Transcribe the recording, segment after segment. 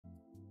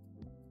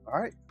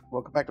Alright,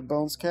 welcome back to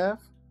Bones Cave.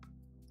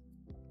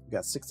 We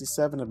got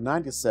 67 of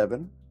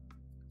 97.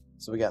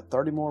 So we got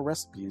 30 more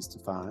recipes to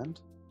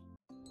find.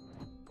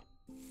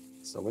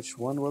 So which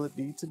one will it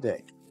be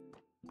today?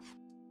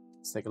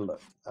 Let's take a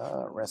look.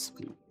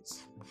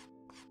 Recipes.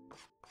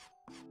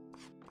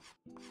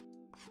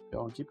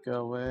 Keep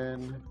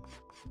going.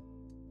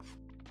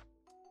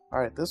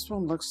 Alright, this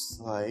one looks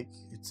like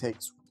it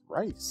takes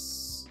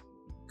rice.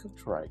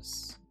 Cooked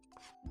rice.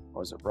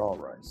 Or is it raw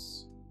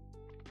rice?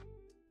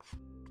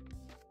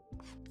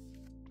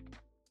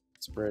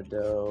 Spread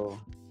dough.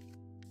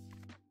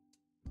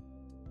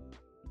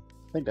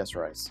 I think that's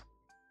rice.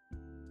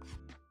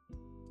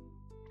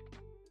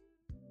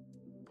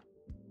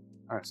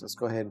 Alright, so let's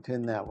go ahead and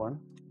pin that one.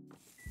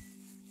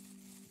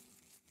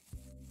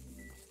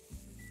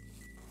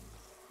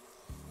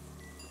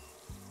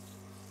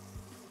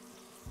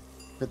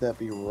 Could that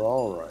be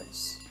raw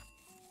rice?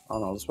 I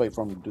don't know, let's wait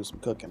for him to do some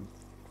cooking.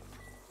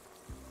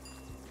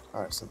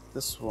 Alright, so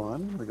this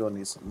one, we're going to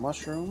need some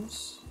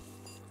mushrooms.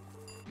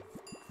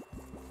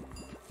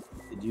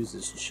 It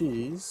uses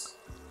cheese,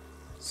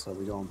 so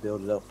we're going to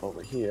build it up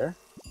over here.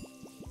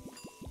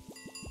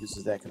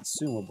 Uses that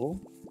consumable.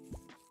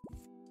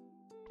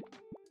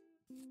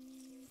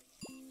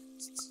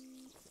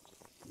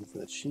 For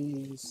the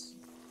cheese,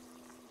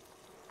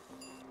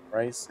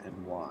 rice,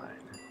 and wine.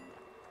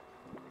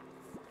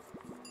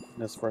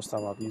 That's the first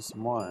time I've used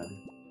some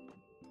wine.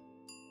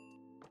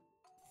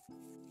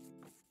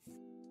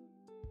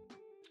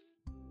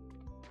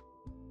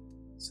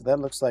 So that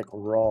looks like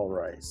raw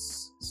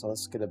rice. So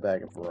let's get a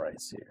bag of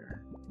rice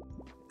here.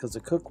 Because the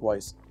cooked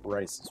rice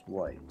is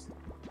white.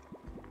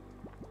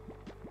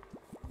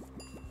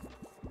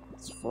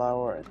 It's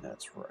flour and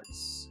that's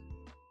rice.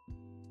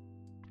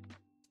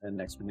 And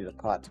next we need a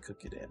pot to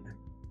cook it in.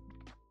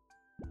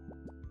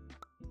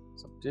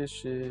 Some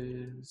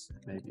dishes,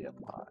 maybe a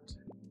pot.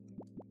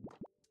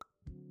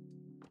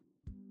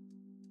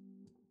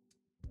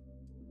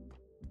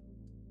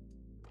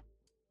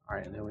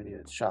 Alright, and then we need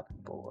a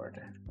chopping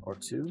board or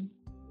two.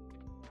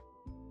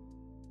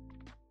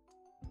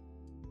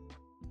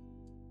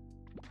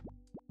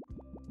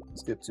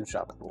 Let's get 2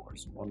 chopping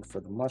boards. One for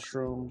the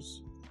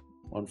mushrooms,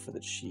 one for the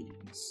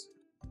cheese.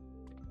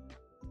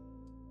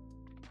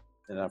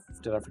 Did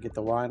I forget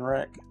the wine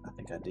rack? I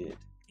think I did.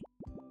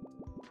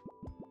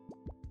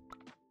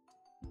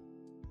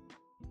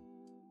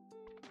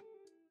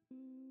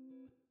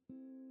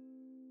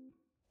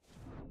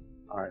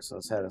 Alright, so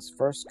let's have this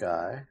first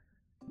guy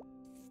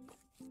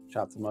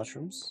chop the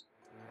mushrooms.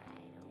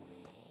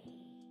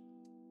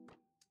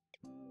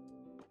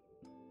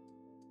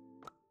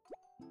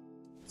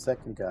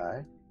 Second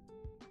guy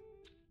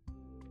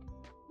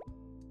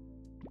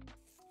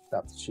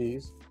chop the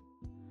cheese.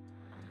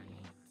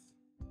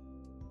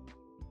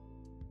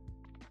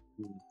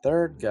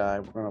 Third guy,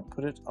 we're going to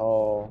put it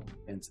all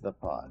into the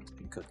pot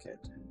and cook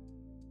it.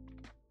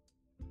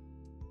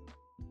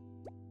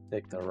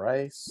 Take the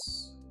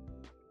rice,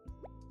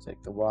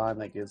 take the wine,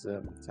 that gives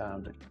them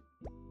time to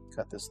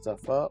cut this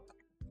stuff up.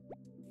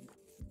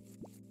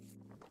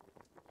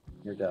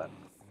 You're done.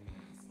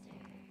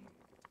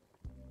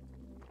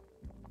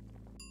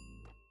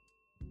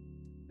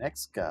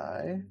 Next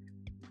guy,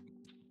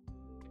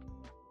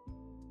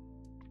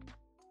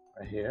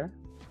 right here.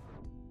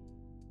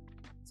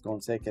 Going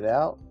to take it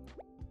out,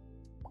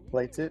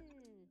 plate it,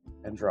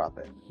 and drop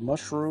it.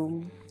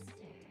 Mushroom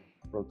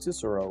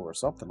rotisserie or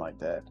something like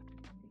that.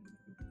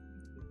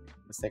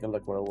 Let's take a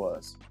look what it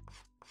was.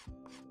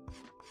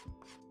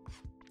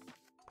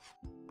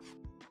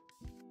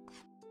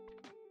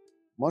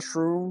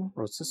 Mushroom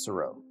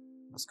rotisserie.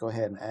 Let's go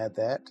ahead and add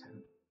that.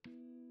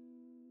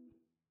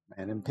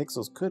 And then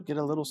pixels could get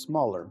a little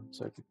smaller,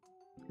 so I could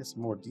get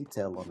some more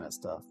detail on that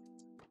stuff.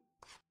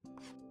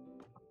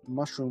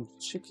 Mushroom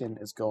chicken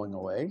is going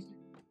away.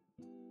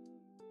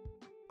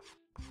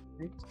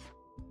 Right.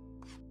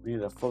 We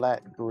need a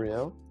flat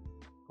grill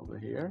over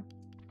here.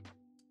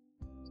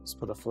 Let's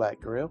put a flat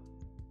grill.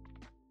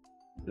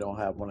 We don't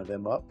have one of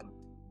them up.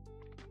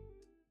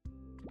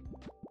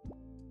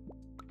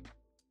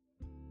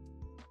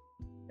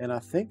 And I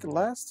think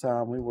last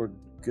time we were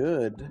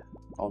good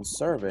on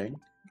serving.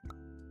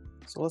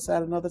 So let's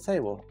add another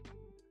table.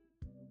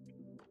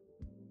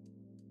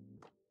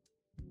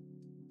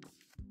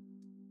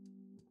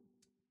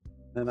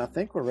 And I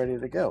think we're ready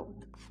to go.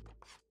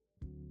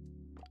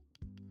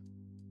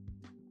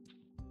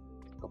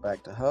 Go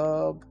back to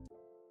hub,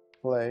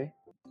 play.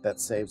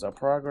 That saves our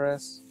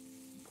progress.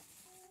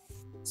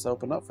 Let's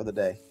open up for the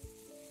day.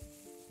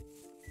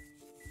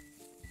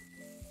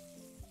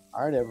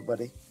 Alright,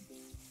 everybody.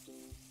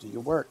 Do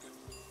your work.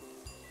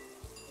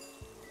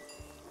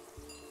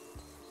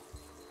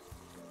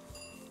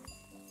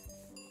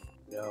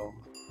 Go.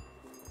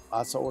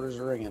 Lots of orders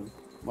are ringing.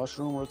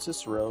 Mushroom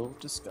rotisserie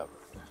discovered.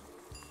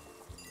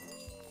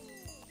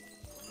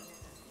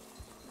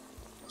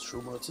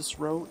 Mushroom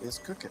rotisserie is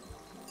cooking.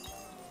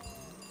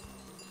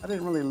 I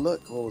didn't really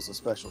look what was the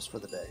specials for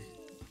the day.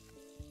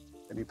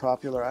 Any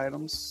popular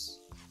items?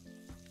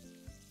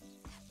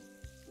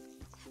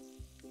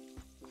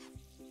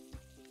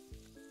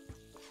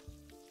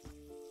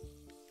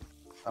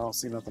 I don't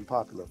see nothing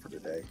popular for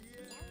today.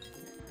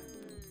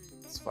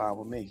 It's fine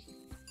with me.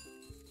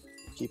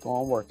 Keep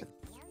on working.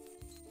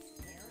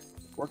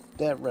 Work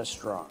that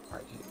restaurant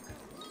right here.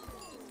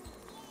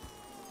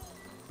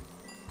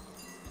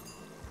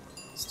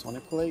 It's 20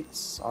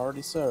 plates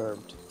already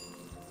served.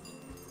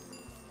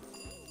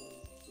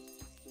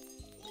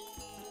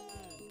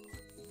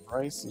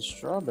 Rice and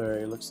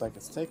strawberry looks like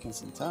it's taking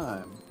some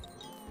time.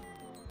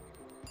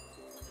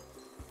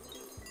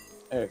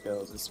 There it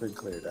goes, it's been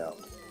cleared out.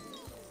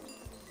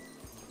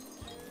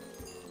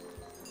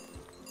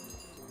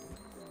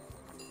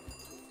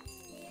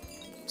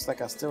 Looks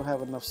like I still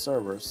have enough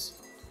servers.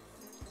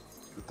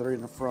 The 3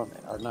 in the front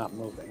are not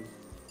moving.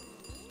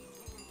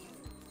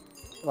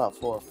 About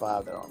 4 or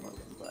 5 that aren't moving,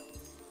 but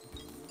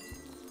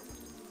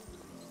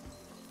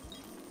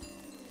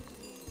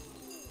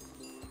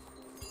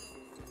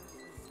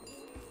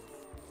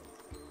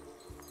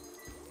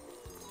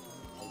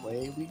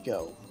away we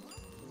go.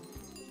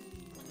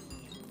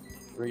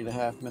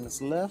 3.5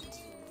 minutes left.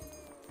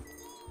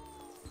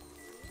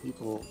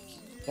 People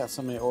got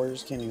so many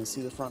orders, can't even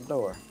see the front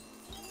door.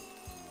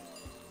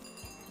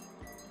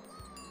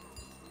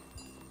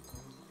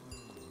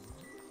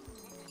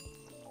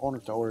 I wonder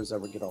if the orders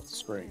ever get off the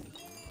screen.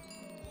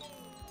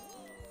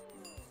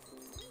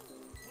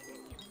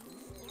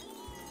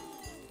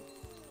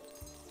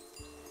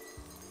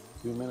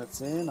 Few minutes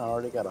in, I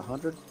already got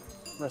 100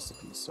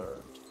 recipes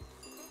served.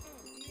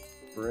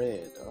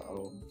 Bread,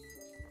 uh-oh.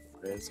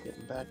 Bread's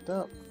getting backed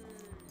up.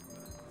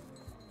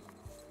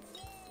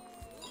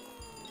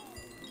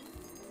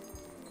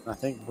 I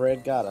think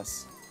bread got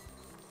us.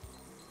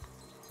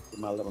 Get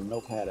my little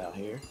notepad out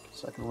here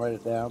so I can write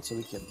it down so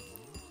we can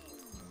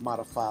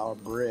modify our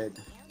bread.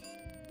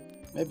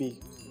 Maybe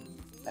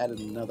add in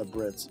another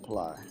bread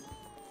supply.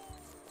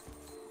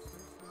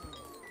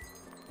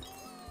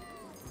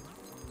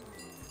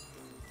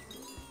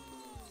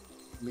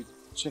 Let me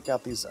check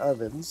out these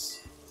ovens.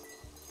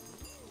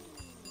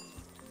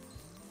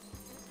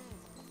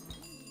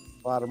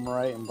 Bottom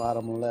right and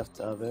bottom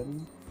left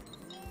oven.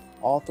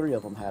 All 3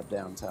 of them have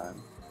downtime.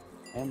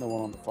 And the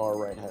one on the far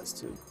right has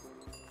 2.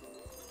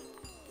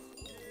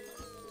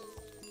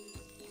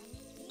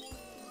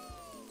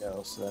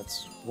 Go, so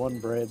that's 1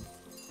 bread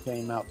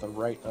came out the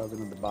right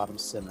oven in the bottom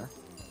center.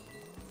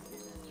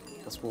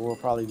 That's where we'll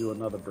probably do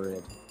another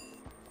bread.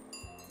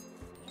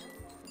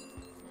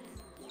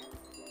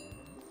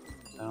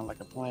 Sound like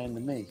a plan to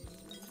me.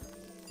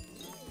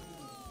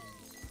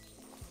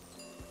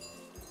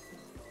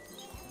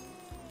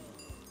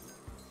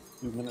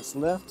 Few minutes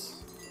left.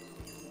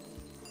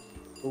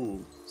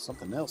 Ooh,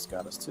 something else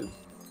got us too.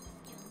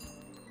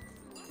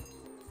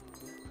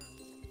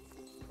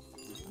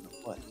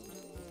 What?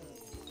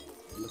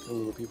 Look at the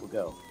little people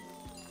go.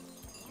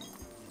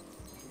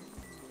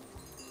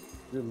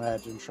 Can you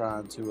imagine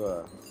trying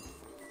to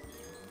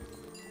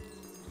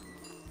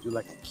do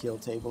like a kill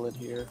table in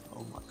here?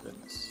 Oh my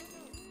goodness.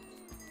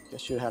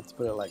 Guess you'd have to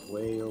put it like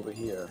way over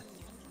here.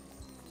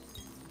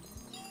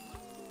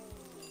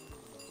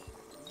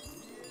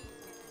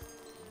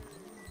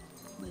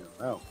 I don't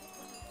know.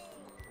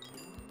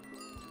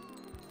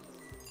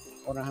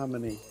 Wonder how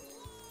many.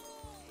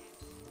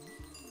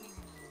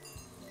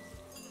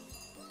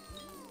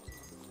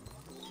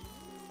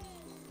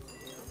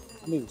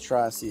 I need to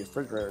try to see if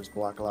refrigerators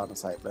block a line of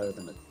sight better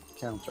than a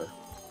counter.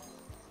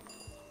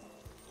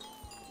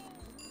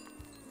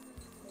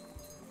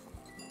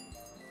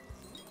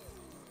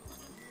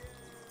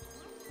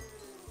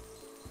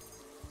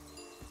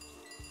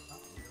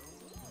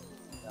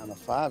 Down to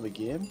 5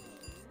 again.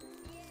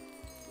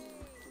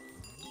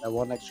 That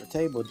 1 extra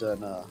table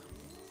done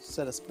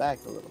set us back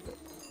a little bit.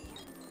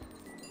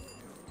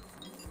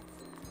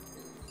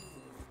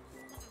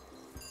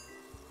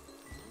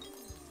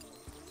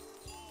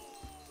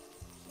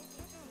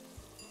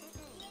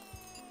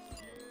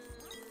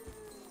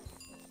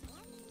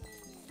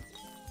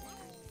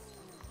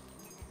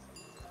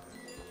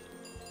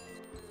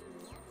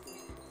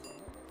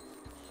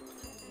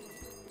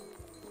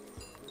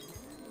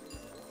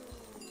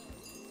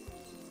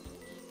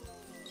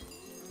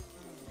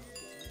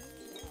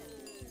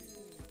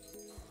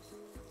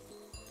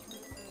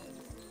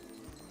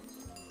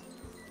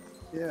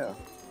 Yeah.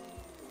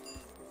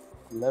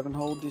 11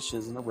 whole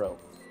dishes in a row.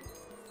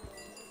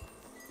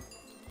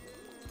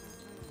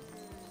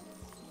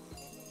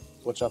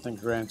 What y'all think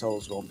grand total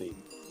is going to be?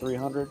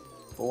 300?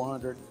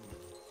 400?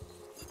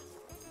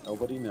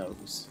 Nobody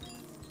knows.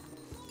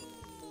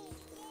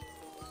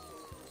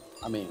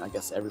 I mean, I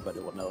guess everybody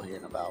will know here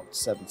in about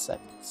 7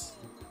 seconds.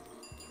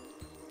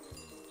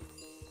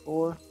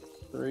 4,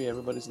 3,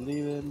 everybody's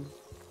leaving.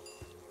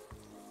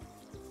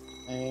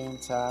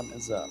 And time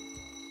is up.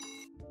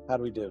 How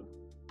do we do?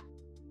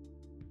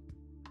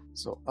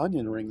 So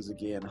onion rings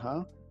again,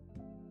 huh?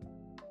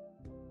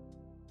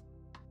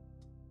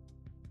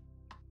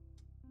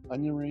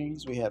 Onion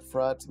rings, we had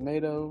fried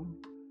tomato.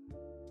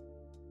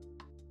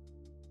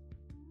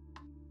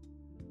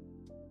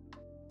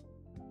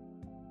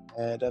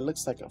 And that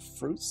looks like a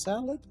fruit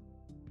salad,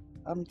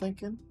 I'm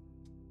thinking.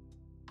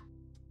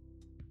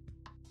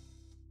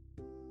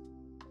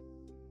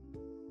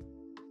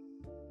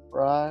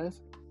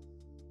 Fries.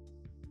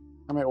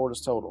 How many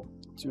orders total?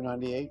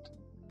 298.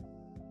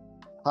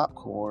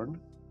 Popcorn.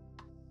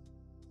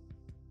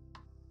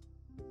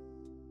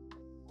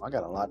 I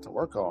got a lot to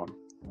work on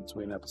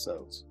between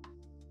episodes.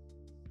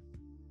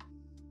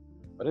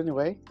 But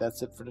anyway,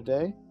 that's it for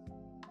today.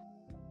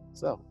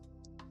 So,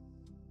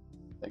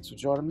 thanks for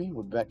joining me.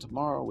 We'll be back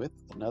tomorrow with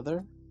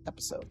another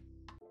episode.